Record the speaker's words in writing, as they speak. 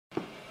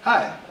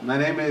Hi, my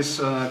name is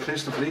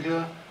Christoph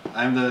Riegler.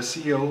 I'm the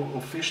CEO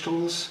of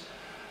FISCH-Tools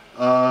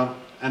and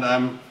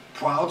I'm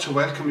proud to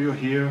welcome you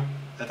here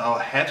at our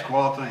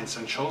headquarters in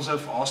St.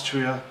 Joseph,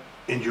 Austria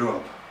in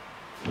Europe.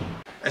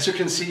 As you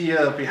can see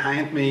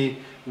behind me,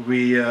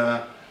 we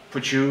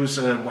produce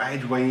a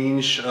wide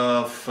range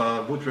of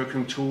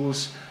woodworking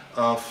tools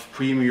of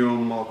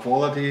premium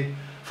quality.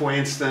 For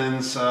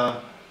instance,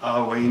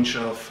 our range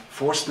of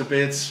Forstner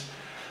bits.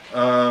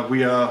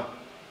 We are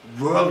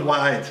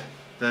worldwide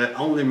the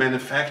only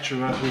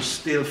manufacturer who's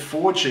still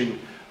forging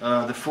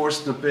the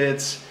Forstner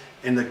bits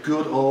in the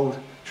good old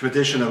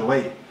traditional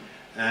way.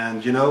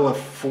 And you know, a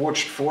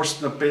forged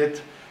Forstner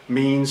bit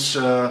means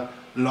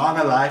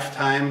longer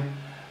lifetime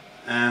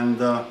and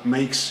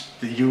makes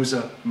the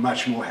user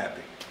much more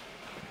happy.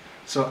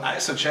 So I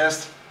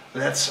suggest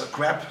let's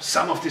grab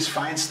some of this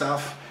fine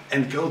stuff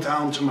and go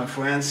down to my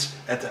friends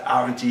at the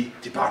R&D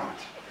department.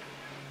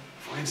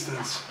 For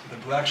instance, the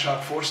Black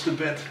Shark Forstner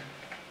bit.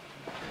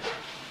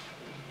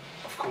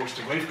 Of course,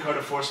 the Wave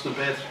Cutter Forstner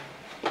bit.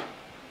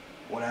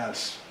 What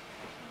else?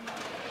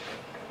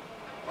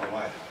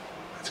 Alright,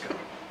 let's go.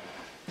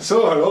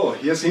 So, hallo,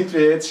 hier sind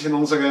wir jetzt in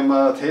unserem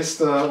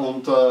Test-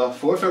 und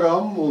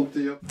Vorführraum.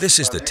 This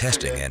is the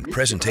testing and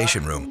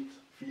presentation room.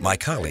 My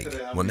colleague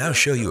will now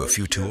show you a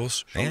few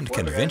tools and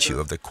convince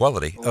you of the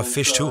quality of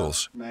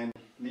FISCH-Tools. Mein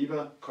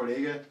lieber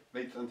Kollege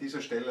wird an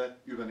dieser Stelle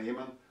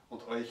übernehmen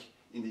und euch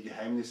in die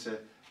Geheimnisse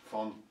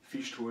von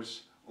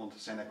FISCH-Tools und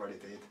seiner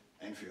Qualität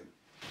einführen.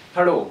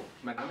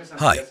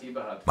 Hi,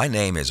 my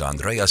name is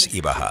Andreas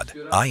Eberhard.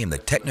 I am the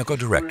Technical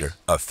Director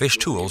of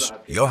FISCH-Tools,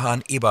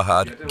 Johann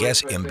Eberhard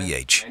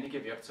GmbH.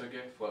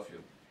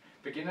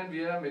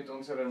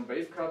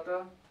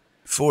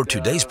 For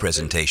today's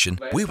presentation,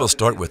 we will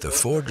start with the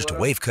forged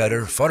Wave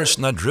Cutter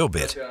Forstner drill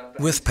bit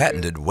with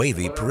patented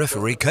wavy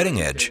periphery cutting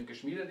edge.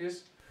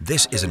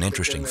 This is an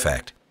interesting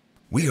fact.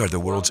 We are the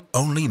world's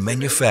only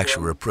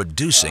manufacturer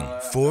producing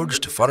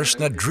forged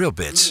Forstner drill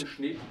bits.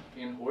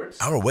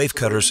 Our wave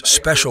cutter's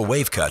special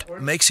wave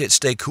cut makes it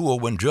stay cool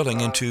when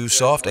drilling into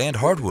soft and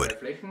hardwood.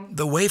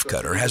 The wave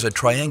cutter has a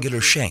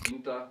triangular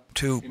shank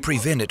to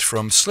prevent it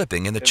from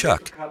slipping in the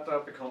chuck.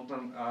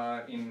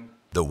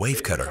 The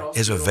wave cutter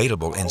is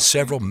available in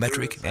several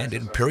metric and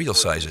imperial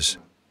sizes.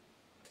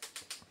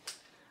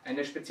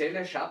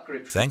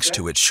 Thanks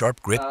to its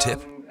sharp grip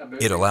tip,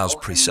 it allows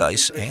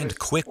precise and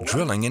quick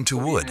drilling into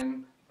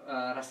wood.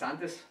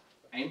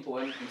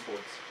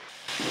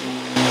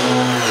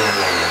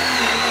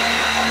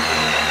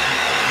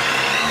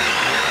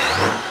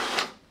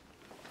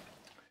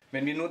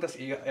 What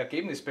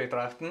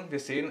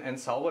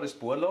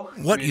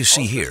you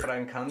see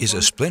here is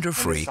a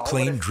splinter-free,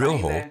 clean drill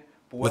hole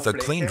with a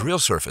clean drill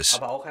surface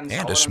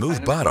and a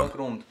smooth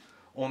bottom.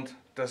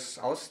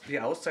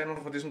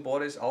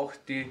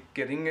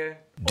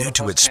 Due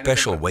to its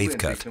special wave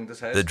cut,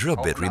 the drill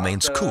bit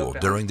remains cool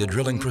during the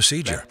drilling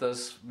procedure.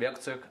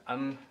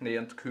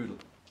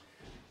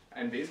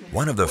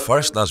 One of the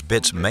Forstner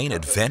bit's main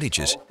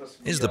advantages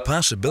is the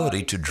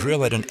possibility to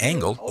drill at an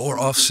angle or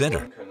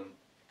off-center.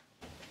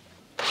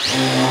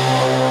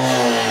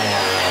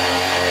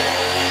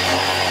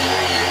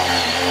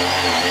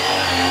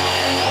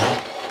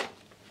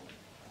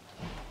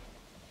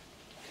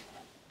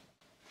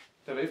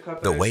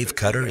 The wave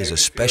cutter is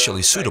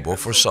especially suitable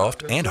for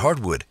soft and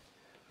hardwood.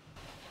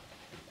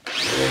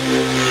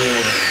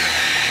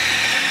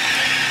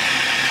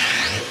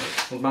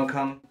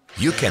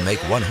 You can make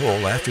one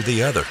hole after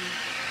the other.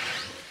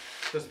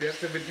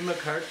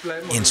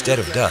 Instead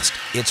of dust,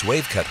 its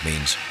wave cut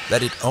means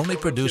that it only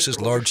produces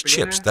large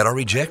chips that are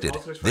rejected.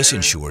 This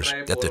ensures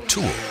that the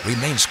tool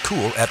remains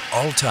cool at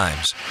all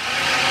times.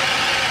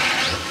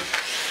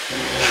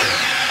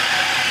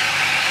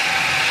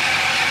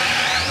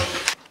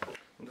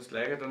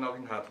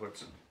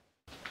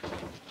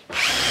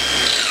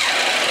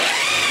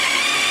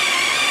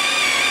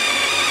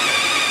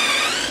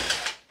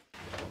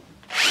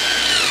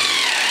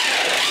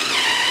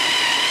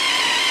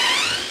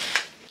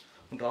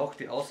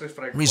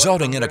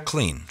 Resulting in a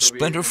clean,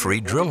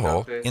 splinter-free drill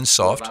hole in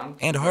soft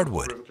and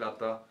hardwood.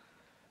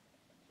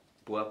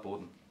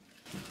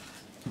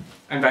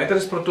 Ein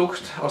weiteres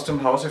Produkt aus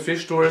dem Hause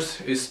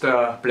FISCH-Tools ist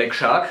der Black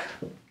Shark.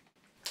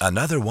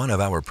 Another one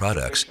of our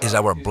products is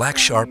our Black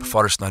Shark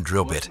Forstner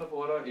drill bit,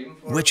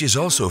 which is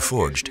also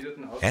forged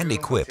and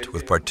equipped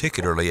with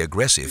particularly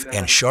aggressive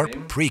and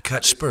sharp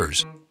pre-cut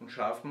spurs.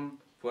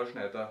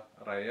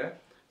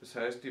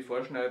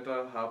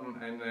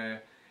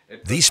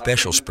 These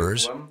special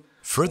spurs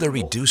further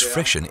reduce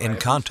friction in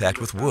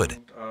contact with wood.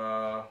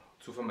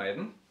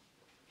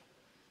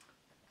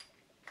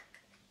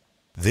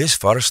 This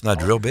Forstner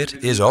drill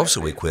bit is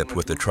also equipped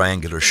with a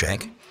triangular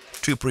shank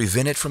to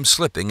prevent it from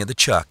slipping in the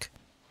chuck.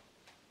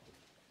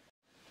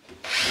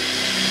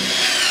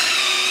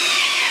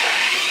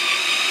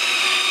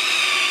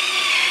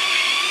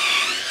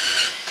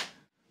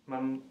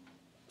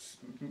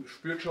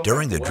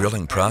 During the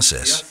drilling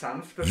process,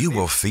 you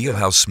will feel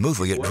how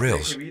smoothly it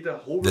drills.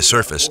 The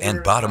surface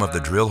and bottom of the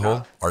drill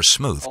hole are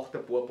smooth,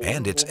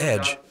 and its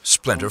edge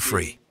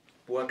splinter-free.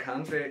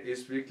 Bohrkante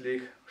ist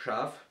wirklich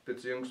scharf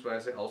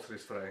bzw.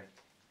 ausrissfrei.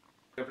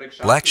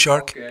 Black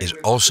Shark is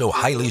also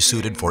highly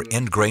suited for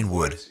end-grain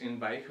wood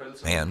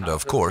and,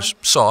 of course,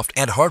 soft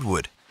and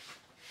hardwood.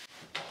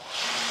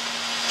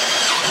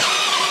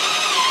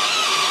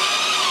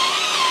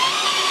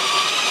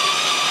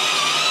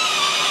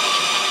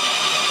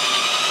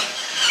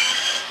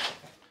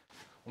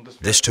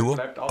 This tool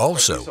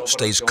also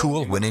stays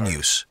cool when in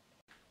use.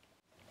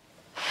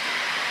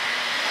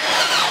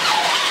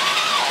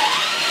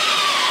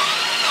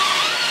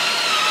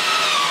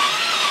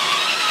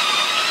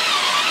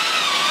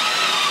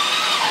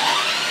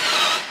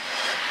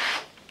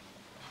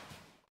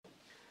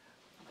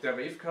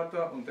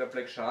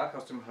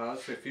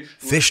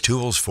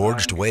 FISCH-Tools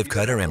forged wave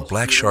cutter and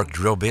Black Shark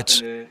drill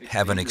bits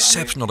have an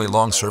exceptionally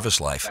long service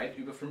life,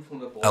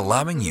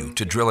 allowing you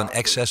to drill in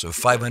excess of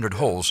 500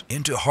 holes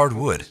into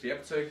hardwood.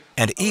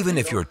 And even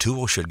if your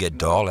tool should get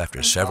dull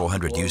after several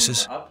hundred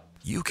uses,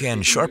 you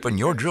can sharpen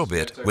your drill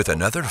bit with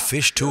another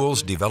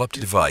FISCH-Tools developed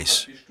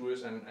device,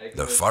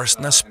 the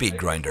Forstner Speed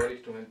Grinder.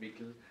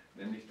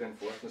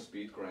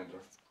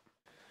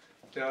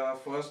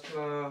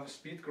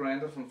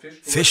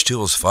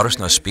 FISCH-Tools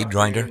Forstner Speed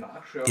Grinder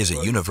is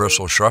a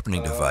universal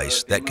sharpening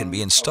device that can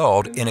be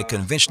installed in a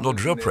conventional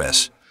drill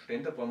press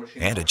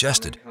and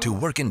adjusted to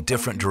work in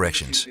different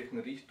directions.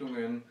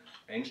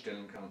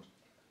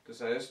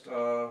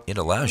 It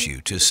allows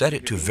you to set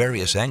it to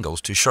various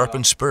angles to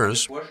sharpen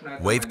spurs,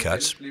 wave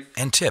cuts,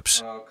 and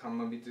tips.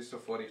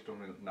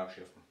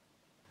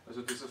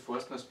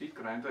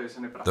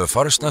 The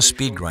Forstner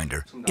Speed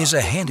Grinder is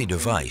a handy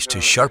device to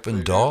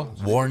sharpen dull,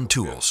 worn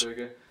tools.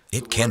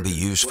 It can be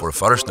used for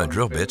Forstner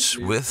drill bits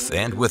with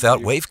and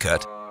without wave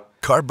cut,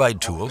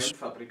 carbide tools,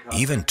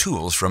 even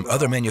tools from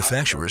other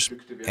manufacturers,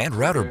 and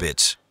router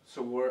bits.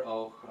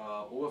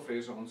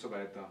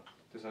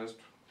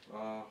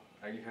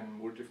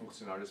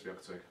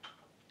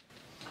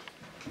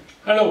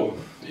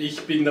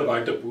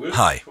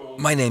 Hi,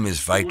 my name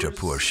is Walter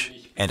Pursch,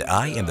 and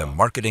I am the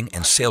Marketing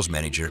and Sales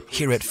Manager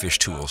here at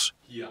FISCH-Tools.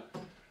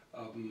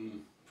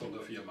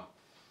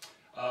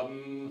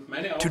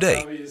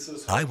 Today,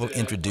 I will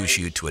introduce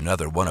you to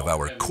another one of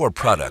our core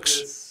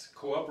products,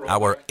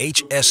 our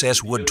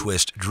HSS wood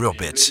twist drill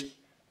bits.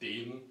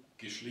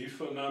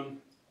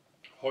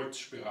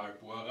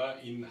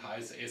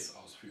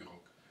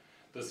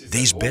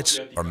 These bits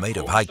are made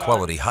of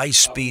high-quality,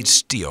 high-speed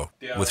steel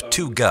with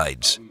two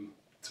guides.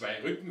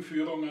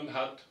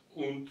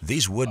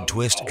 These wood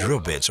twist drill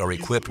bits are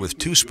equipped with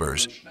two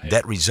spurs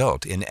that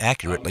result in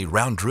accurately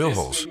round drill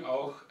holes.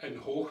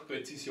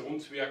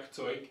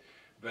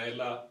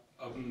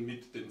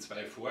 Mit den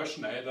zwei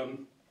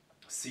Vorschneidern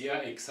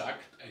sehr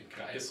exakt ein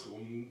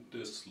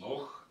kreisrundes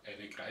Loch,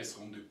 eine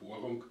kreisrunde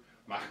Bohrung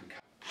machen kann.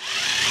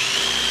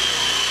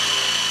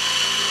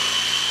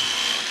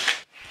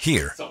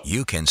 Here,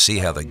 you can see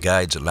how the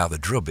guides allow the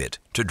drill bit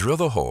to drill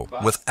the hole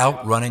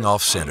without running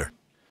off center.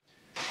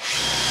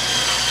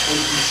 Und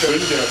wie schön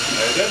der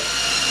schneidet.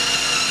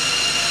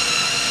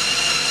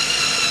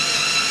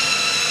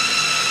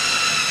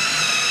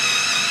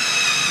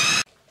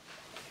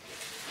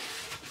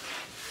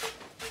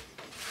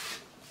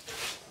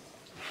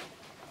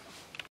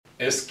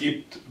 Es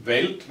gibt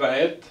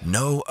weltweit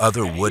no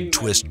other wood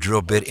twist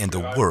drill bit in the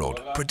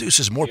world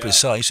produces more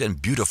precise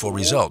and beautiful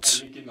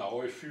results. eine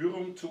genaue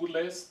Führung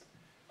zulässt,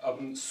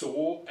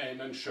 so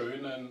einen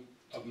schönen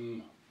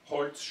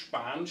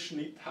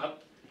Holzspanschnitt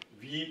hat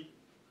wie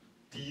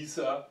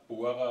dieser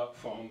Bohrer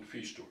von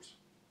FISCH-Tools.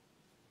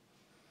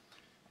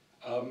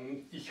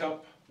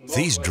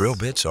 These drill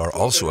bits are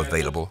also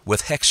available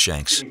with hex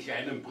shanks. Den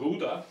kleinen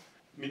Bruder,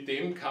 mit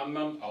dem kann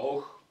man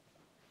auch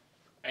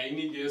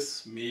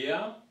einiges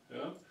mehr.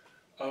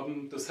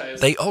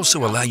 They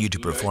also allow you to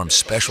perform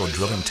special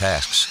drilling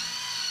tasks,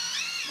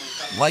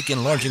 like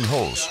enlarging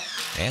holes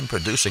and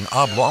producing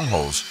oblong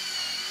holes,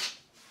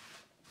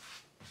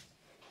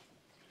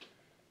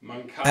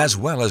 as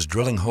well as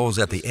drilling holes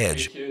at the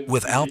edge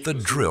without the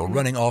drill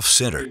running off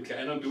center. Mit dem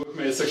kleinen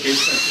Durchmesser geht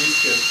es ein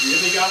bisschen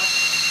schwieriger.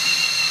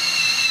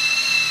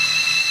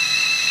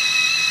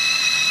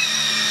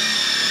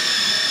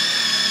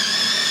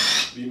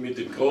 Wie mit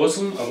dem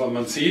großen, aber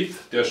man sieht,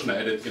 der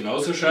schneidet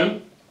genauso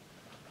schön.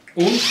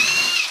 Und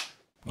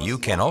you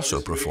can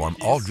also perform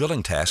all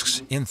drilling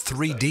tasks in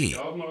 3D.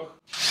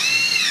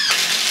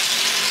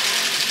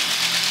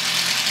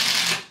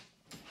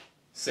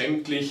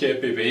 Sämtliche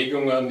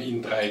Bewegungen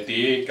in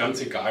 3D,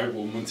 ganz egal,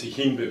 wo man sich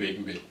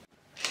hinbewegen will.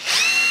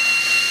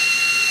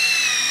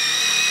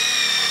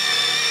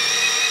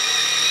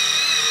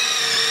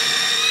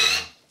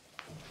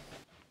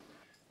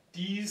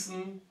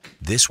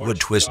 This wood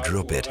twist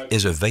drill bit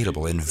is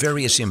available in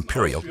various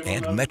imperial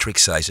and metric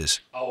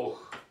sizes.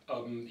 Auch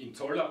in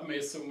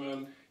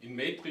Zollabmessungen, in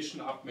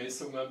metrischen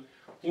Abmessungen.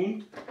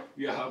 Und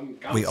wir haben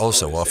ganz We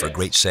also tolle offer Sets.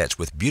 great sets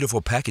with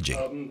beautiful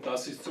packaging,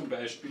 Das ist zum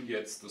Beispiel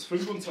jetzt das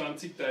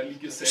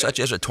 25-teilige Set. such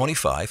as a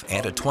 25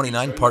 and a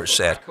 29-part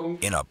set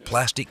in a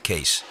plastic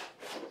case,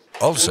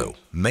 also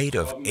made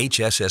of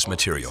HSS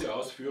material. Diese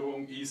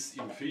Ausführung ist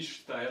im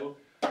Fisch-Style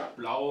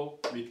blau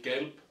mit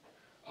gelb,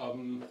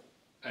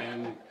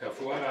 ein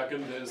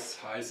hervorragendes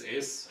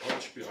HSS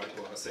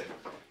Holzspiralbohrerset.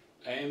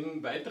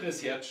 Ein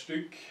weiteres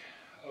Herzstück,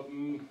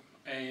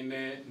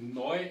 eine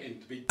neu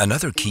entwickelte...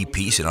 Another key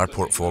piece in our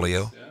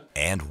portfolio,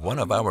 and one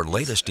of our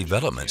latest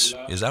developments,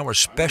 is our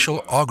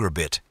special auger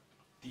bit.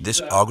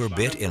 This auger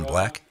bit in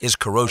black is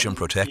corrosion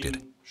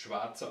protected.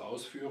 Schwarzer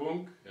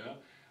Ausführung,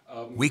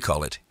 We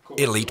call it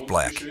Elite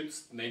Black.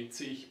 nennt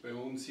sich bei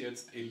uns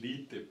jetzt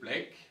Elite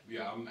Black.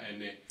 Wir haben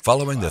eine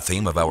Following the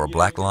theme of our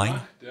black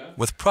line,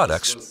 with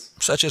products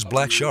such as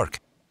Black Shark.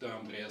 der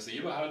Andreas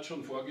Eberhard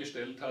schon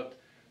vorgestellt hat,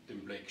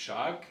 den Black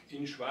Shark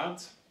in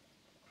schwarz,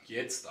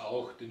 jetzt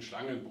auch den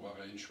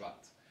Schlangenbohrer in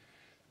schwarz.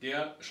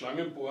 Der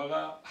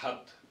Schlangenbohrer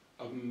hat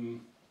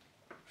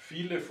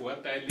viele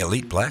Vorteile.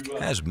 Elite Black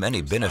has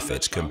many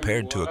benefits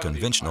compared to a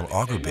conventional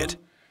auger bit.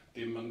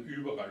 Den man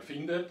überall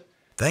findet.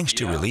 Thanks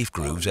to relief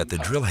grooves at the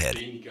drill head,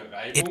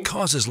 it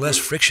causes less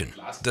friction,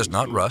 does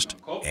not rust,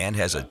 and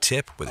has a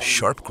tip with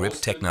sharp grip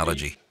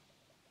technology.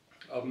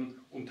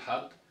 Und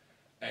hat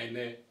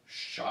eine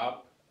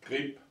Sharp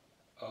Grip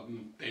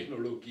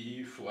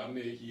Technologie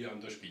vorne hier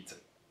an der Spitze.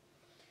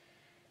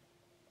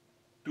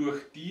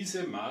 Durch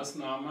diese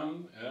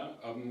Maßnahmen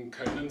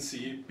können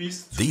Sie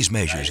bis zu These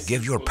measures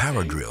give your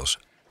power drills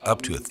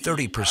up to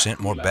 30%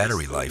 more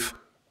battery life.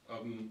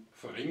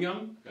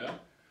 Verringern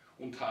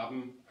und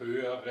haben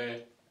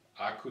höhere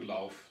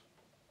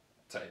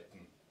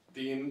Akkulaufzeiten.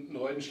 Den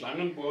neuen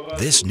Schlangenbohrer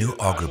This new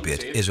auger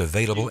bit is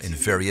available in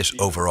various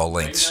overall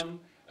lengths,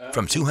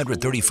 from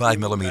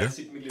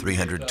 235mm,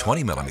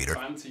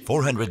 320mm,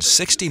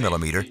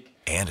 460mm,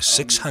 and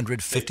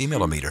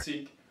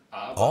 650mm,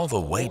 all the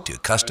way to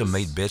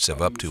custom-made bits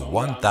of up to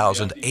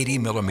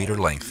 1080mm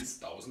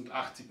length.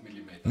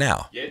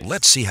 Now,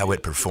 let's see how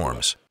it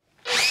performs.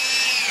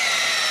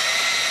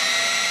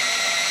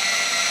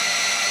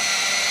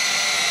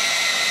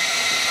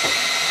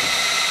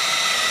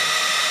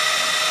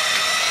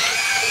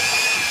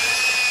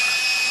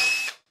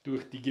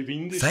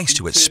 Thanks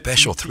to its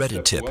special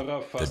threaded tip,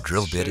 the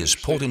drill bit is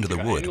pulled into the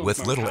wood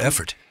with little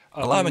effort,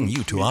 allowing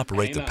you to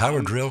operate the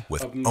power drill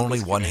with only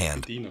one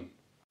hand.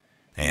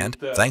 And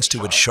thanks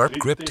to its sharp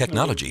grip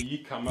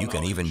technology, you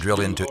can even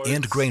drill into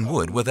end grain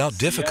wood without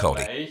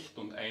difficulty.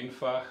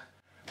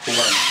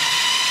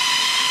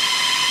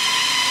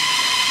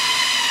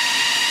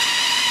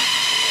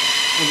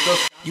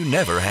 You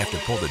never have to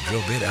pull the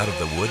drill bit out of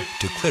the wood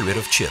to clear it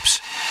of chips.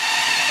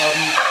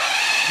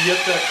 Wird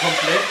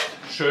komplett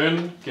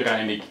schön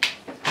gereinigt.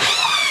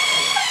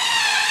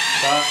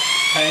 Da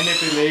keine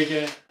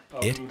Belege.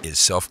 It is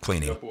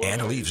self-cleaning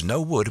and leaves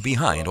no wood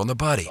behind on the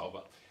body.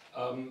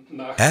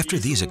 After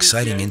these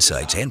exciting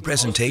insights and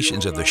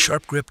presentations of the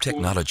sharp grip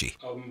technology,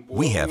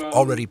 we have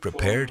already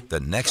prepared the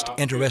next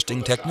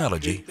interesting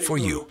technology for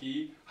you.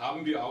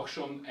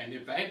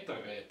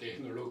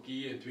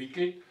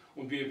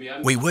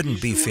 We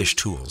wouldn't be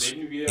FISCH-Tools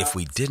if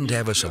we didn't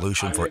have a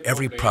solution for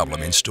every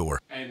problem in store.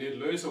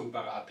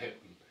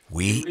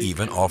 We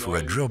even offer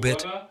a drill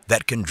bit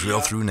that can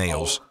drill through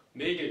nails.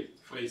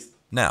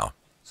 Now,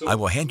 I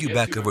will hand you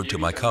back over to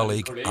my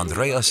colleague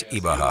Andreas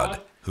Eberhard,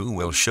 who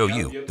will show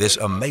you this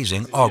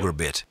amazing auger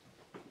bit.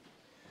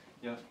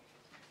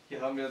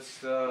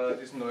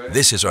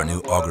 This is our new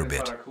auger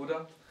bit,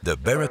 the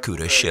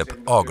Barracuda Ship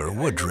Auger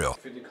Wood Drill.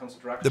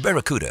 The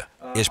Barracuda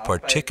is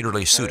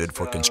particularly suited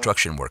for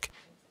construction work,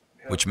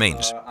 which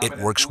means it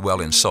works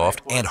well in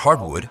soft and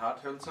hardwood,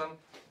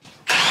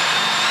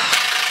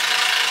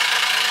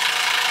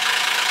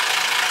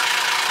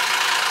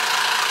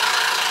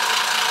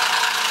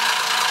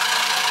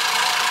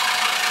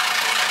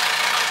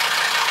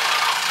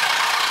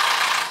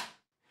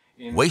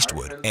 waste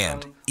wood,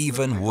 and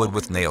even wood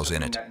with nails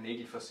in it.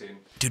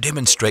 To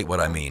demonstrate what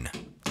I mean,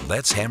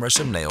 let's hammer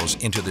some nails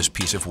into this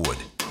piece of wood.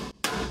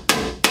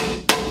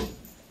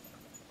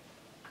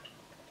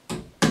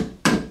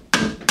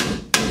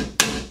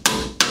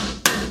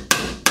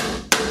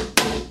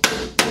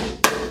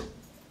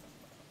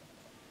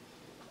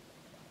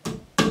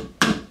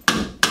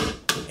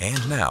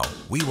 And now,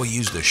 we will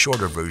use the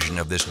shorter version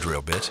of this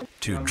drill bit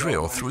to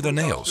drill through the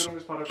nails.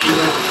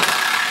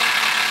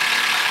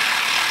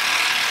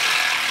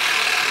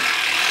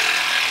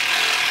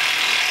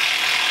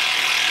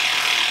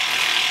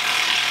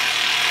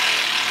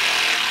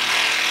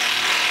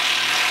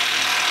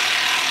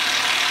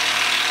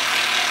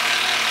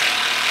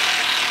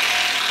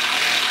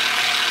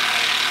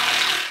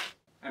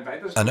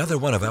 Another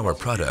one of our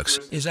products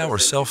is our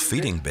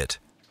self-feeding bit.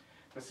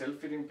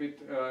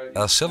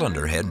 A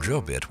cylinder head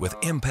drill bit with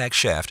impact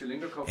shaft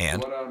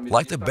and,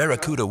 like the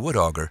Barracuda wood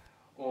auger,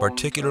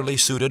 particularly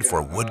suited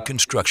for wood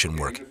construction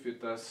work.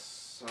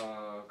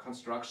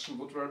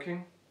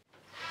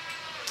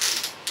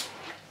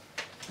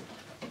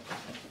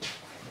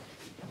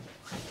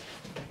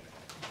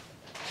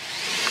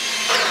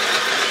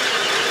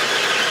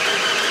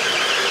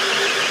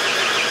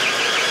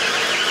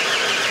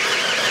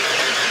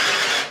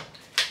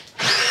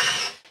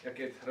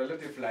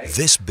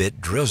 This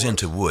bit drills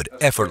into wood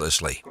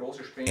effortlessly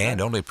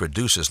and only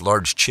produces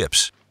large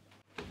chips.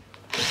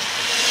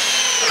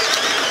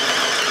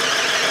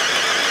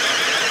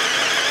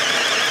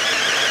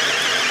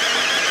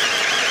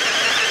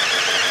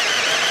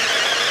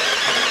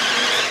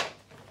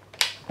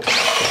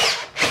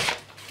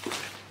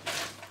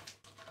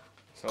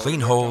 Clean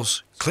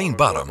holes, clean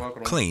bottom,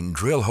 clean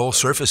drill hole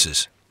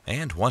surfaces.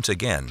 And once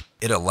again,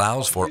 it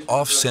allows for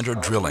off-center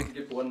drilling.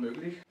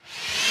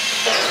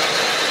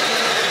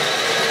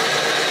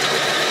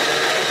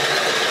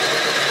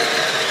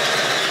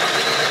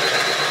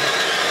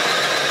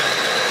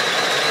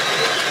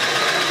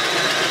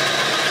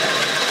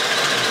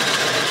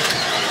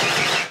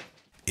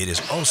 It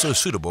is also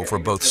suitable for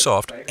both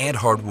soft and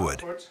hard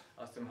wood.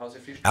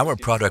 Our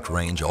product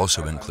range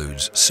also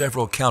includes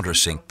several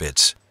countersink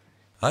bits.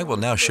 I will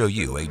now show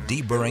you a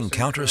deburring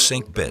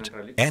countersink bit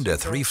and a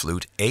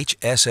 3-flute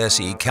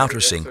HSSE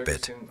countersink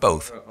bit,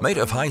 both made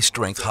of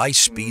high-strength,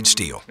 high-speed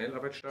steel.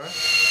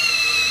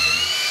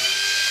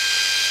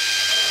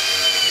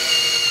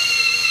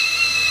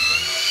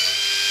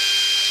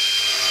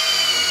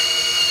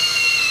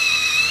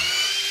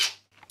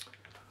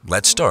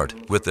 Let's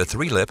start with the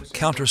 3-lip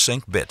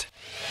countersink bit.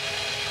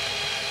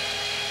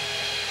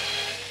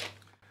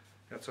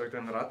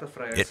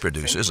 It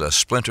produces a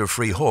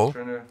splinter-free hole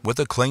with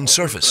a clean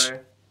surface.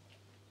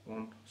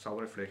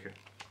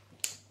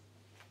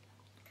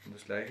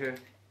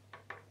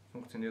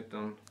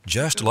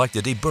 Just like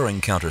the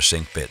deburring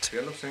countersink bit.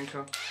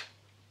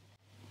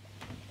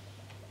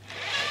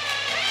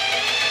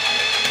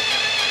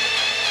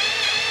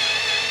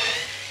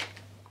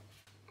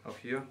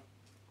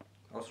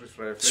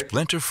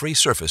 Splinter-free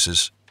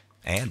surfaces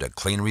and a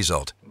clean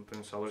result.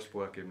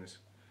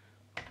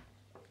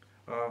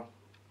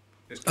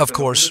 Of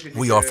course,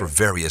 we offer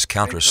various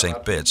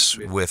countersink bits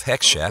with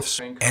hex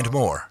shafts and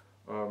more.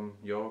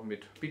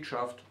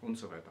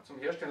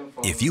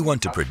 If you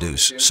want to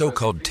produce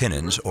so-called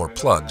tenons or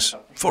plugs,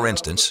 for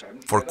instance,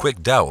 for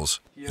quick dowels,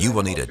 you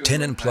will need a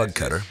tenon plug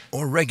cutter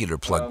or regular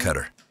plug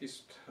cutter.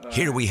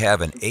 Here we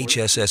have an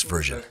HSS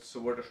version.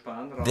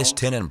 This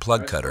tenon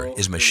plug cutter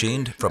is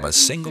machined from a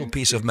single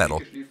piece of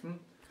metal,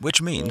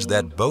 which means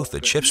that both the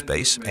chip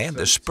space and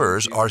the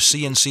spurs are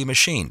CNC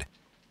machined,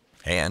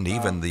 and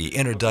even the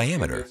inner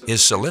diameter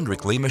is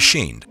cylindrically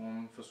machined.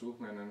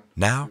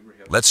 Now,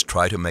 let's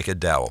try to make a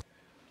dowel.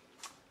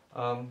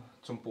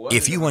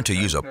 If you want to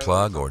use a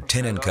plug or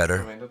tenon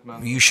cutter,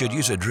 you should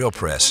use a drill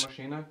press.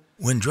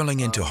 When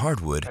drilling into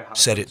hardwood,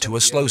 set it to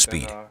a slow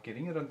speed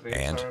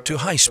and to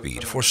high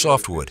speed for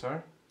softwood.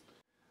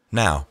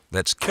 Now,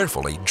 let's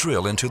carefully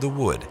drill into the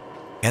wood,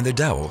 and the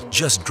dowel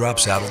just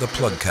drops out of the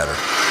plug cutter.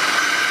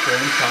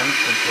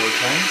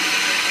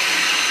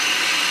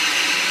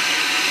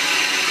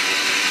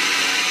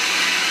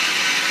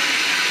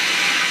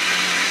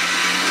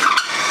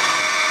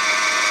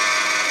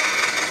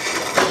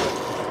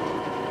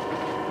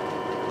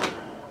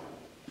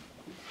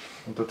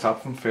 Und der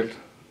Zapfen fällt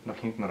nach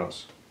hinten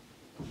raus.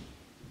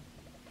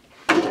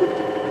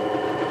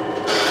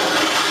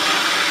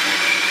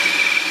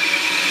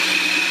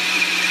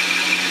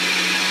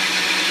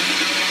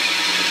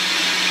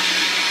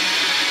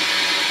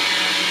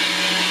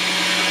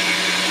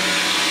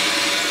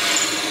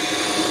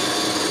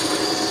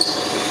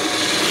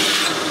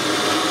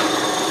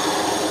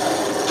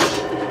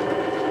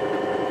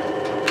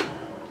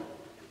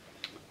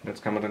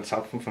 Jetzt kann man den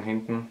Zapfen von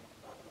hinten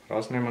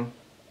rausnehmen.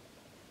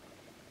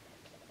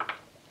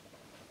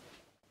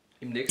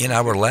 In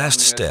our last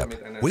step,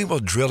 we will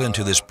drill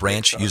into this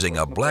branch using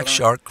a Black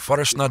Shark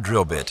Forstner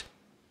drill bit.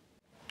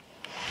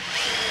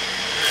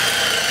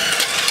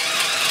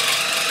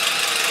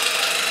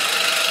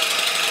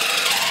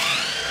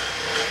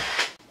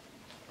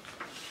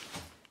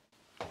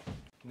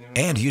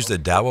 And use the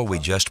dowel we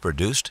just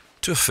produced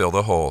to fill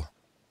the hole.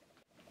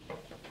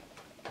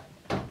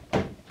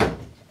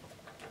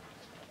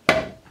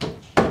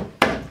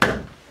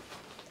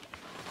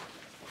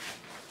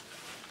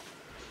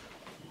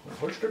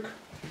 Holzstück.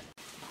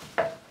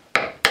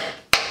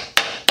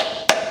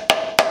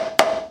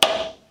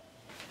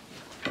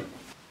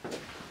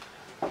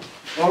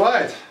 All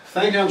right.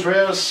 Thank you,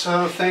 Andreas.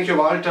 Thank you,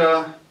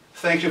 Walter.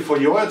 Thank you for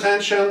your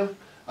attention.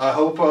 I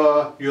hope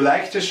you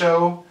liked the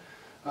show.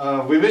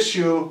 We wish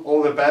you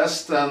all the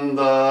best, and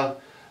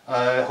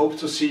I hope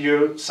to see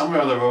you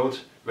somewhere on the road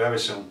very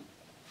soon.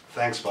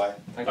 Thanks. Bye.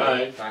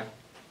 Bye. Bye.